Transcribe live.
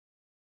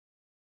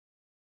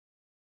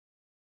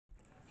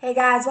Hey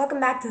guys,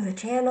 welcome back to the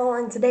channel.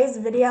 In today's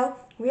video,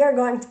 we are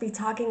going to be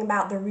talking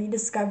about the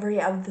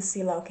rediscovery of the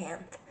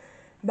coelacanth.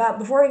 But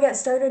before we get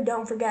started,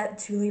 don't forget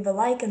to leave a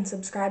like and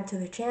subscribe to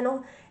the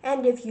channel.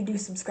 And if you do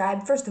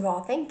subscribe, first of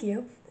all, thank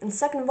you. And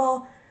second of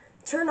all,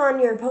 turn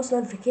on your post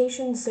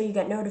notifications so you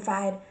get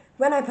notified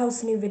when I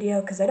post a new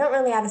video, because I don't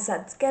really have a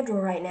set schedule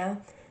right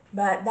now.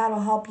 But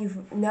that'll help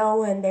you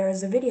know when there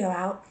is a video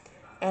out,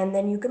 and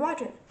then you can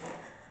watch it.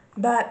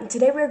 But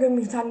today we're going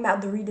to be talking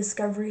about the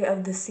rediscovery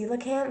of the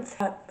coelacanth.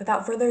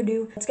 Without further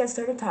ado, let's get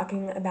started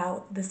talking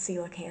about the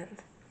coelacanth.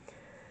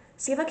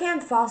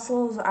 Coelacanth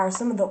fossils are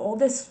some of the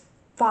oldest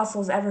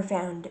fossils ever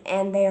found,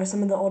 and they are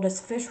some of the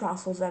oldest fish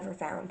fossils ever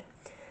found.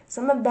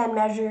 Some have been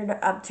measured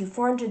up to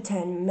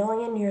 410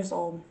 million years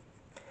old.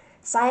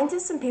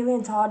 Scientists and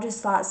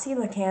paleontologists thought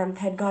coelacanth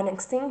had gone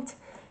extinct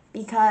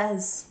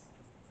because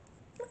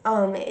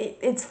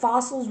its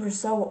fossils were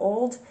so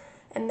old,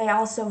 and they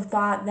also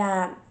thought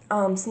that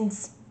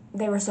since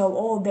they were so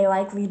old, they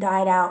likely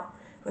died out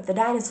with the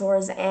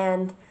dinosaurs,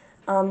 and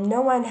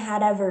no one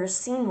had ever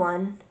seen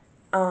one,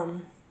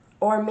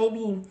 or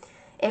maybe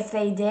if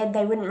they did,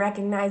 they wouldn't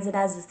recognize it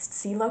as a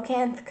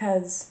coelacanth,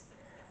 because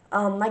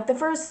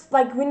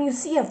like when you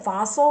see a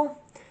fossil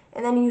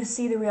and then you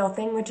see the real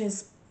thing, which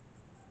is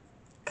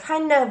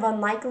kind of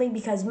unlikely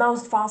because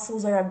most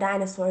fossils are of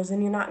dinosaurs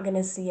and you're not going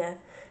to see a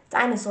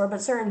dinosaur,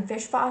 but certain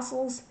fish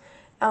fossils,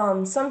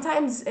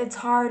 sometimes it's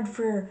hard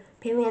for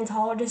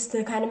paleontologists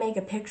to kind of make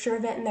a picture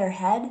of it in their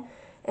head,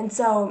 and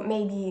so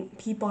maybe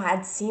people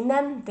had seen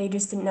them, they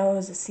just didn't know it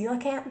was a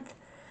coelacanth,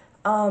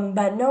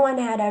 but no one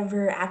had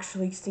ever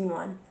actually seen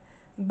one.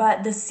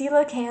 But the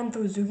coelacanth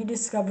was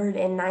rediscovered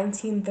in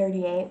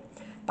 1938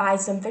 by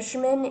some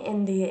fishermen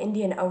in the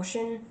Indian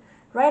Ocean,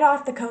 right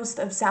off the coast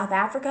of South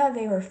Africa.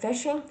 They were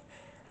fishing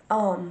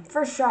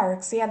for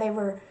sharks. Yeah, they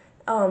were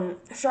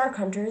shark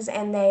hunters,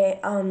 and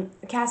they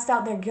cast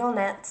out their gill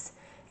nets,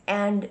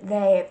 and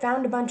they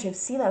found a bunch of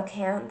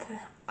coelacanth.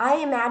 I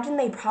imagine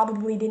they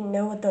probably didn't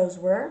know what those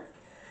were.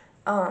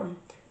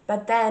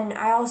 But then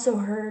I also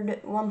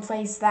heard one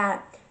place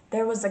that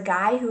there was a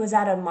guy who was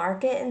at a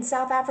market in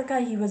South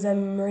Africa. He was a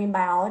marine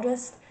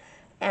biologist,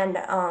 and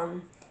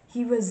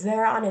he was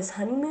there on his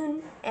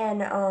honeymoon,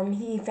 and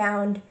he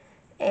found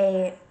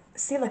a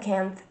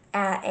coelacanth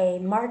at a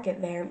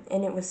market there,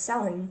 and it was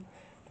selling.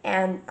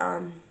 And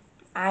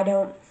I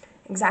don't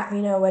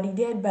exactly know what he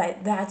did,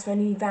 but that's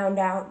when he found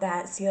out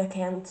that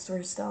coelacanths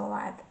were still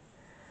alive.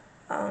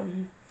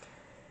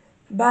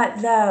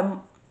 But the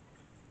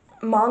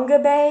Manga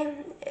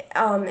Bay,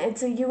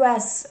 it's a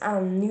U.S.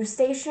 News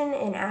station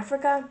in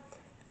Africa.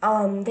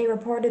 They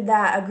reported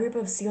that a group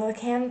of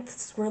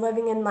coelacanths were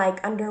living in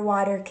like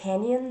underwater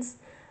canyons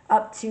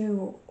up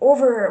to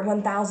over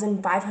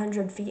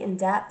 1,500 feet in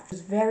depth. It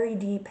was very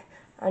deep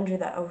under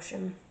the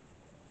ocean.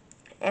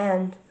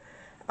 And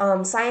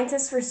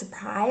scientists were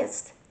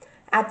surprised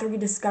at the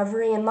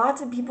rediscovery, and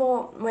lots of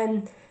people,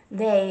 when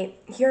they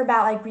hear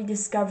about like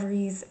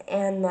rediscoveries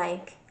and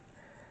like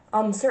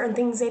certain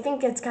things, they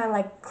think it's kind of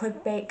like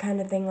clickbait kind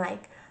of thing,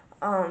 like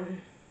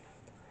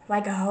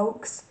a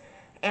hoax,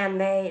 and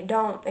they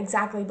don't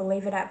exactly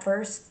believe it at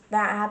first.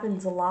 That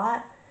happens a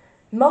lot,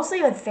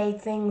 mostly with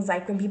fake things,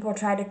 like when people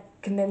try to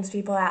convince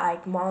people that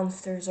like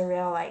monsters are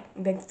real, like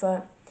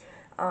Bigfoot.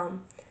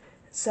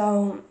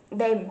 So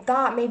they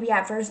thought maybe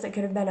at first it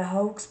could have been a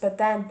hoax, but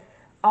then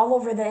all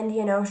over the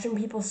Indian Ocean,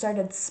 people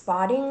started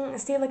spotting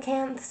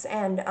coelacanths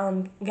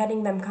and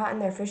getting them caught in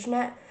their fish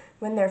net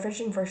when they're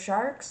fishing for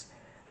sharks.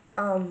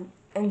 And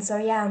so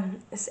yeah,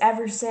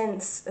 ever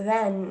since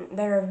then,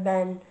 there have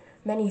been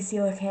many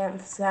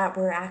coelacanths that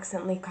were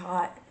accidentally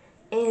caught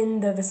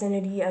in the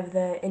vicinity of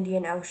the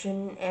Indian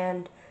Ocean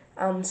and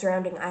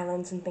surrounding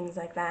islands and things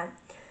like that.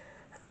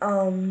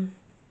 And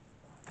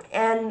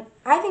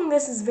I think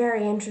this is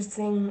very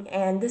interesting,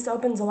 and this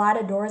opens a lot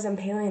of doors in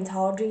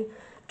paleontology.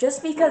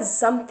 Just because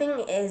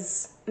something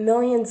is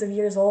millions of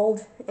years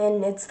old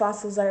and its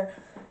fossils are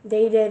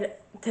dated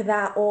to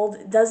that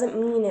old doesn't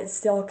mean it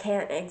still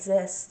can't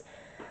exist.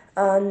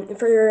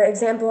 For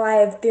example, I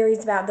have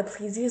theories about the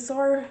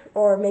plesiosaur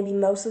or maybe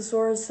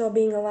mosasaurs still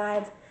being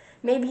alive.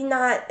 Maybe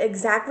not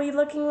exactly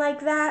looking like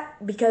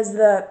that, because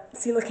the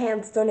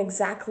coelacanths don't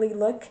exactly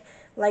look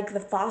like the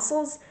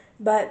fossils,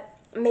 but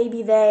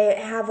maybe they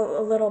have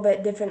a little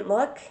bit different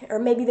look, or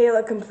maybe they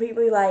look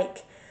completely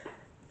like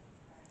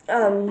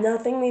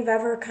nothing we've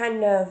ever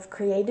kind of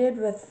created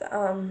with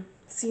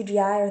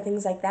CGI or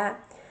things like that.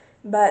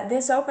 But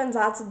this opens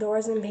lots of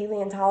doors in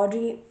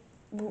paleontology.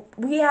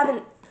 We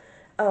haven't,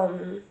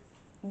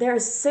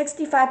 there's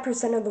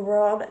 65% of the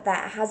world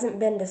that hasn't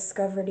been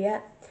discovered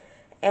yet,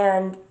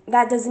 and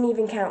that doesn't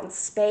even count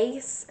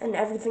space and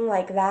everything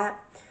like that.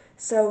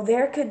 So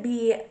there could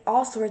be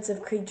all sorts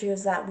of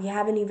creatures that we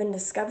haven't even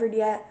discovered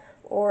yet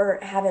or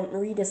haven't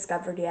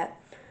rediscovered yet.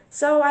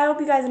 So I hope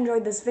you guys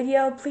enjoyed this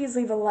video. Please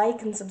leave a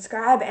like and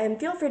subscribe, and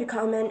feel free to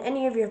comment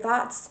any of your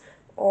thoughts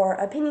or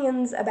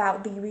opinions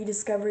about the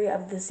rediscovery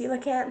of the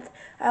coelacanth.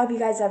 I hope you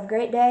guys have a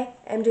great day.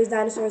 MJ's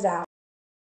Dinosaurs out.